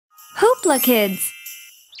Hooplakidz.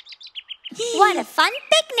 What a fun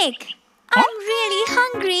picnic! I'm really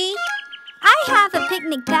hungry. I have a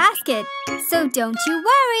picnic basket, so don't you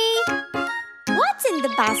worry. What's in the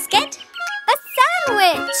basket? A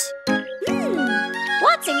sandwich!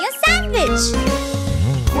 What's in your sandwich?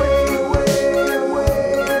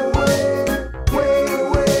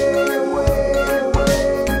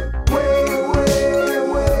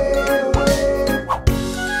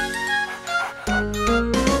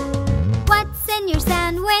 What's in your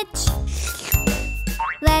sandwich?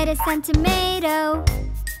 Lettuce and tomato.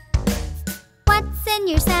 What's in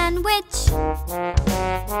your sandwich?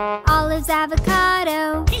 Olives,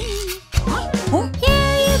 avocado.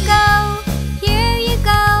 Here you go, here you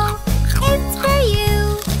go. It's for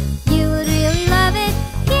you. You would really love it.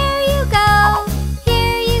 Here you go,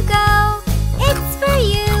 here you go. It's for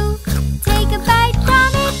you. Take a bite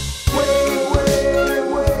from it.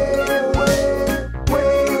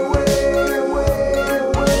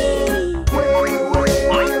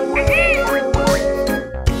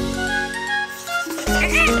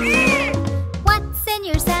 What's in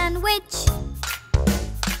your sandwich?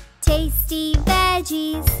 Tasty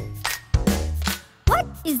veggies. What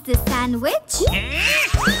is the sandwich?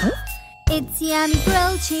 It's yummy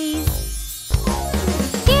grilled cheese.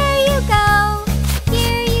 Here you go,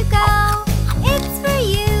 here you go. It's for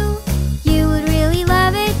you. You would really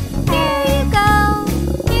love it. Here you go,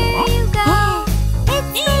 here you go.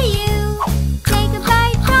 It's for you. Take a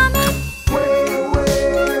bite from it.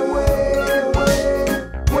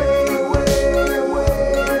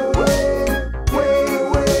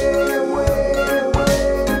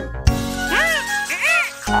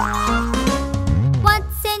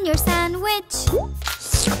 What's in your sandwich?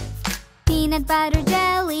 Peanut butter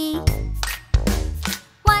jelly.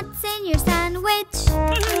 What's in your sandwich?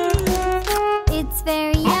 It's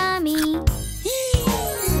very yummy.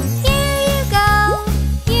 Here you go,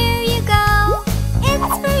 here you go.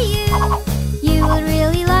 It's for you. You would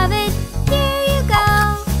really love it. Here you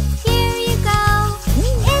go, here you go.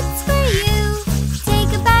 It's for you.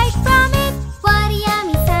 Take a bite from it. What a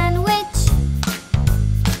yummy sandwich.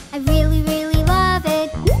 I really, really love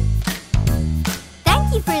it.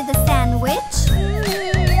 Thank you for the sandwich.